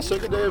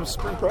Second day of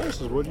spring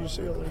practices. What do you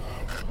see out there?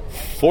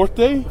 Fourth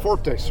day?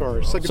 Fourth day,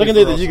 sorry. Second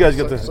day that you guys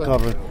got to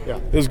cover. Yeah.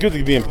 It was good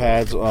to be in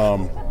pads.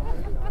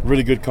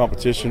 Really good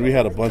competition. We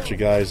had a bunch of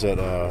guys that,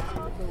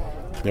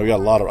 we got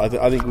a lot of.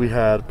 I think we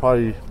had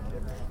probably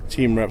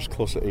team reps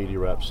close to 80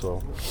 reps.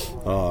 So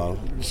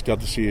just got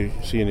to see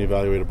and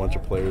evaluate a bunch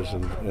of players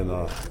and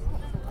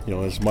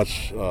as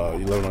much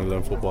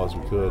 11-on-11 football as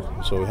we could.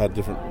 So we had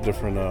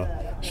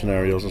different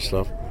scenarios and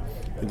stuff.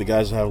 I think the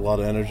guys have a lot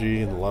of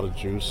energy and a lot of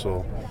juice.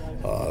 So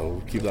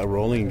we'll keep that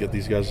rolling and get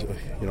these guys.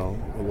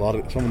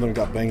 Some of them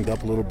got banged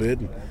up a little bit,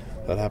 and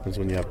that happens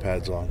when you have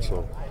pads on.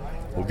 So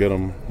we'll get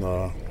them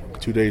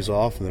 2 days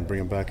off and then bring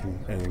them back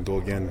and go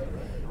again.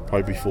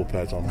 Probably be full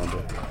pads on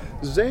Monday.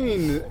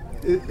 Zane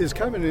is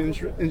kind of an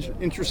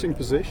interesting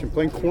position,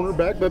 playing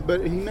cornerback,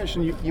 but he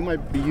mentioned you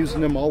might be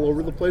using him all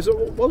over the place.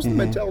 What was the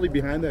mentality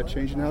behind that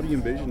change, and how do you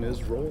envision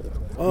his role?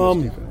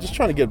 Just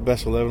trying to get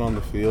best 11 on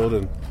the field,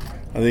 and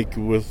I think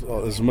with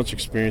as much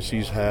experience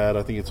he's had,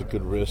 I think it's a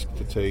good risk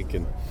to take,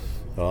 and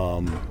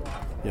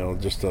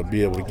just to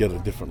be able to get a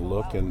different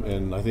look.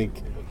 And I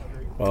think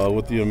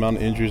with the amount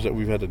of injuries that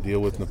we've had to deal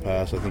with in the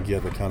past, I think you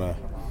have to kind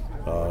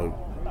of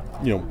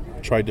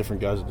try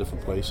different guys at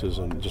different places,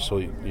 and just so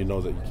you know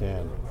that you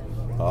can.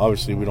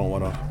 Obviously, we don't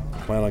want to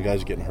plan on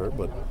guys getting hurt,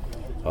 but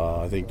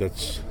I think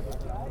that's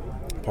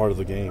part of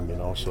the game,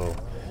 So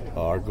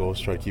our goal is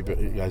to try to keep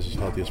guys as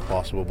healthy as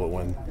possible. But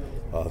when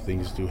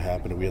things do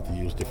happen and we have to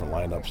use different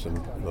lineups,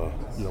 and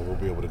we'll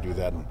be able to do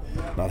that and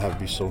not have to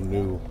be so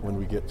new when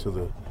we get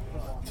to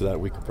that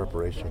week of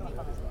preparation.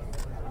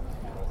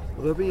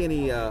 Will there be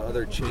any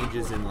other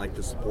changes in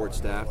the support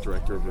staff,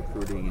 director of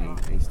recruiting,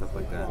 any stuff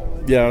like that?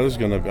 Yeah, there's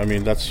gonna. I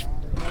mean, that's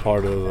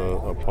part of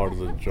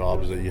the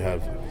job is that you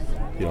have,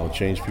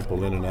 change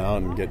people in and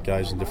out and get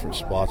guys in different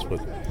spots. But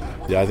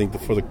yeah, I think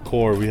for the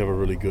core, we have a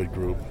really good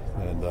group,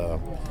 and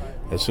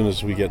as soon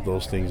as we get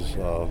those things,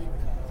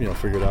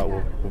 figured out,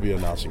 we'll be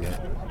announcing it.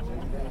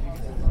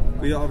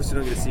 We obviously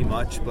don't get to see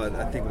much, but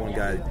I think one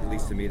guy, at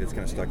least to me, that's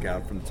kind of stuck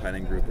out from the tight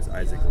end group is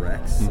Isaac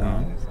Rex.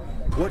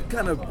 Mm-hmm. What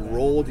kind of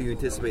role do you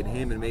anticipate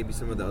him and maybe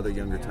some of the other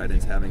younger tight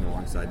ends having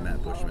alongside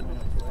Matt Bushman?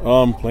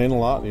 Playing a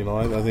lot.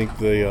 I think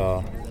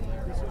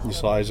you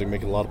saw Isaac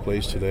make a lot of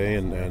plays today,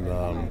 and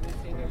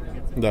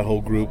that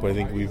whole group, I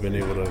think we've been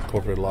able to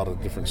incorporate a lot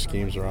of different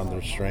schemes around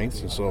their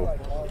strengths. And so,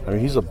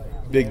 he's a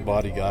big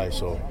body guy,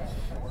 so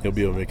he'll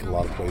be able to make a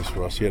lot of plays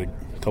for us. He had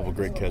a couple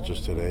great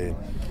catches today.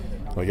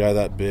 A guy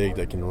that big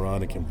that can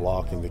run and can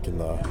block and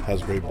that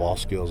has great ball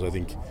skills, I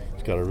think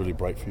he's got a really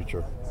bright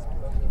future.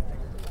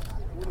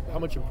 How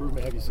much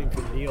improvement have you seen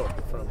from Neil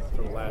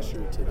from last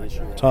year to this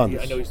year? Tons.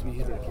 I know he's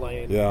been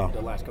playing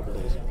the last couple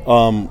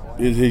of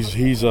days.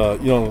 He's I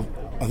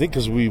think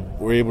because we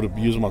were able to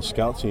use him on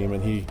scout team,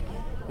 and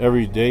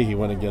every day he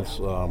went against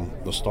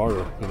the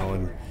starter,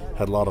 and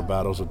had a lot of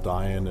battles with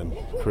Diane and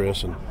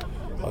Chris and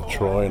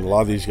Troy and a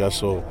lot of these guys.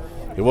 So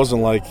it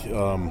wasn't like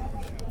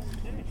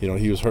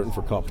he was hurting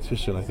for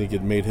competition. I think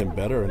it made him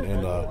better,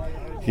 and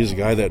he's a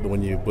guy that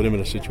when you put him in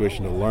a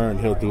situation to learn,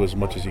 he'll do as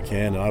much as he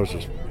can. And I was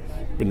just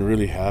been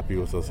really happy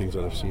with the things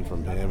that I've seen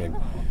from him, and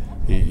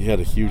he had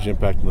a huge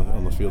impact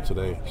on the field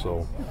today.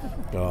 So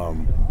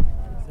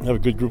we have a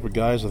good group of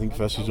guys. I think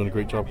Fessie's doing a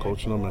great job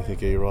coaching them, and I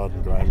think A-Rod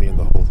and Grimy and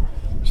the whole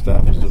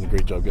staff is doing a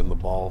great job getting the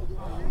ball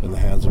in the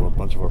hands of a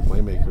bunch of our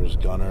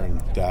playmakers, Gunnar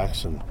and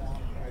Dax and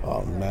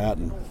Matt,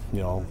 and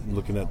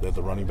looking at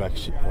the running back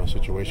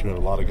situation, we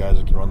have a lot of guys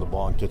that can run the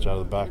ball and catch out of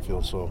the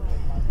backfield. So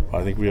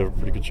I think we have a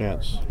pretty good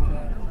chance.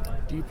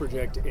 Do you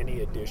project any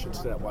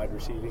additions to that wide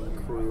receiving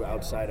crew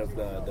outside of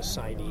the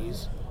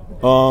signees?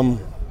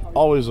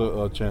 Always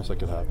a chance that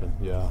could happen.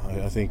 Yeah,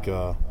 I think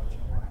I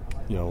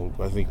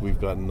think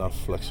we've got enough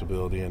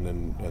flexibility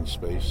and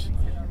space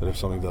that if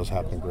something does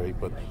happen, great.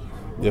 But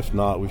if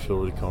not, we feel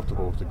really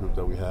comfortable with the group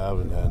that we have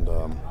and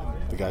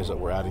the guys that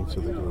we're adding to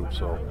the group.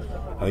 So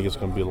I think it's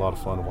going to be a lot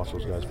of fun to watch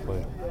those guys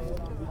play.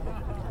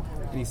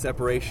 Any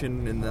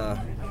separation in the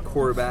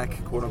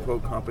quarterback,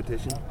 quote-unquote,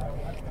 competition?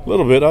 A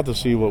little bit. I have to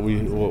see what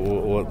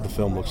the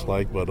film looks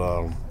like, but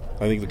I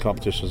think the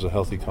competition is a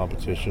healthy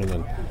competition,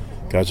 and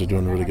guys are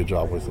doing a really good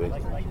job with it.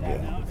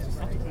 Yeah.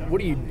 What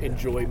do you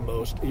enjoy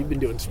most? You've been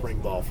doing spring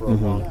ball for a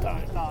long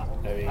time.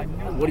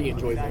 What do you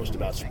enjoy most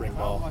about spring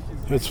ball?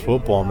 It's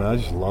football, man. I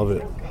just love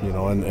it,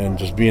 and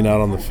just being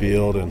out on the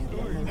field and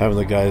having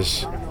the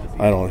guys,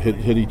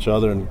 hit each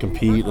other and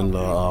compete, and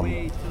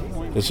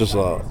it's just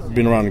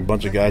being around a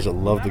bunch of guys that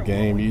love the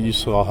game. You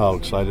saw how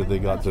excited they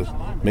got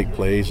to make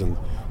plays, and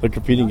they're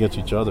competing against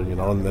each other,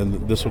 and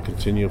then this will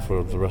continue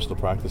for the rest of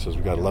the practices.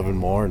 We've got 11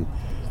 more, and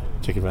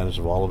take advantage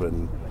of all of it.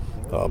 And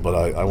but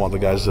I want the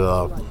guys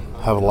to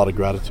have a lot of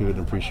gratitude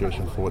and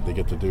appreciation for what they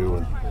get to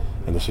do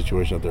and the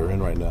situation that they're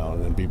in right now,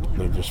 and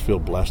they just feel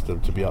blessed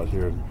to be out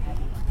here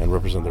and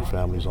represent their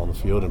families on the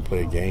field and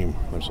play a game.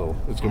 And so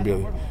it's going to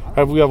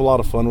be we have a lot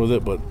of fun with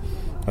it, but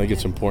I think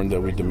it's important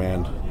that we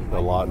demand a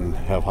lot and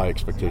have high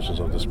expectations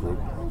of this group.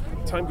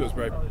 Time goes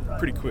by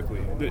pretty quickly,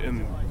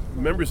 and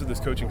members of this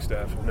coaching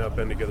staff have now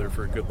been together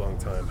for a good long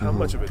time. How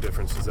much of a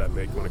difference does that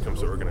make when it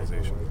comes to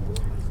organization?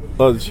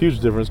 It's a huge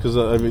difference because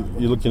I mean,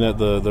 you're looking at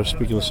they're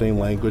speaking the same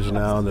language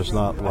now, and there's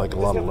not like a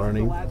lot of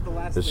learning.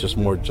 It's just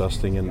more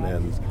adjusting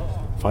and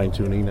fine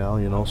tuning now,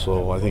 you know.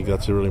 So I think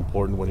that's really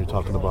important when you're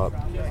talking about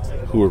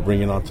who we're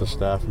bringing onto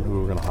staff and who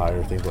we're going to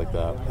hire, things like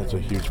that. That's a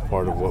huge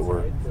part of what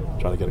we're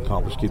trying to get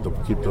accomplished. Keep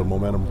the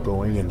momentum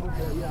going, and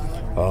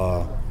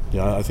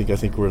I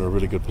think we're in a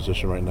really good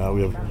position right now.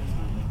 We have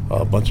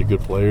a bunch of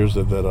good players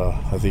that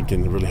I think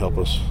can really help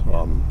us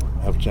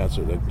have a chance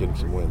at getting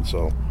some wins.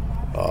 So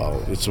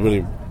it's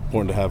really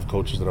important to have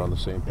coaches that are on the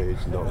same page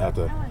and don't have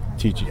to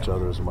teach each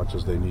other as much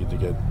as they need to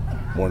get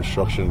more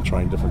instruction and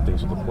trying different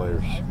things with the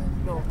players.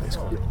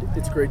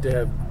 It's great to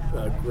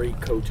have great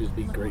coaches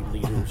be great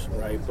leaders,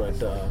 right? But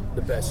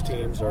the best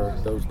teams are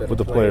those that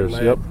With are the players,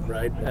 player-led, yep.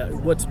 right?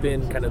 What's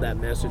been kind of that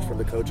message from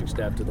the coaching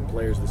staff to the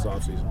players this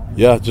offseason?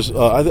 Yeah, just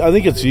I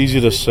think it's easy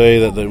to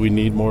say that we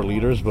need more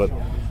leaders, but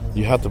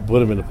you have to put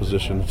them in a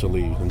position to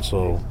lead. And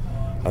so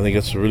I think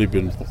it's really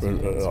been,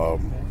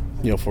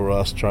 for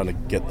us trying to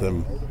get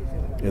them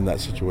in that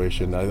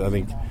situation. I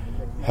think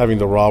having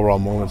the rah-rah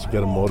moments,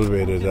 get them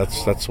motivated,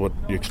 that's what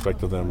you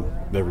expect of them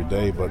every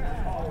day. But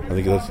I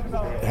think that's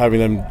having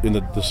them in the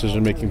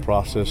decision-making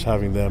process,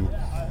 having them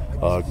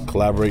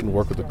collaborate and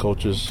work with the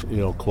coaches,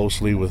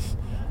 closely with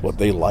what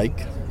they like.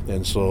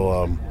 And so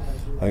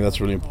I think that's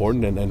really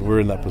important. And we're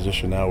in that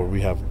position now where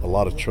we have a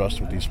lot of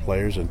trust with these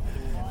players, and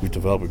we've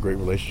developed a great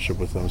relationship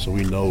with them. So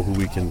we know who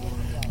we can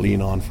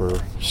lean on for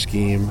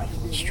scheme,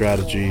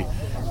 strategy,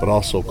 but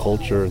also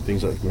culture and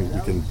things that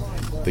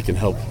they can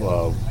help,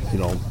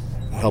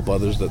 help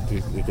others, that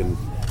they can,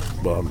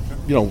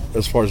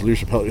 as far as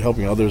leadership,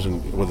 helping others,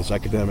 and whether it's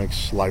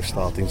academics,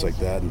 lifestyle, things like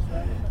that,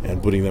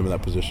 and putting them in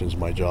that position is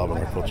my job and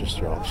our coach's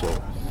job. So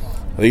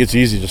I think it's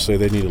easy to say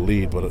they need a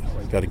lead, but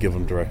got to give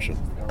them direction.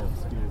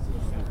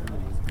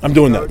 I'm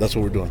doing that. That's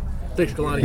what we're doing. Thanks, Kalani.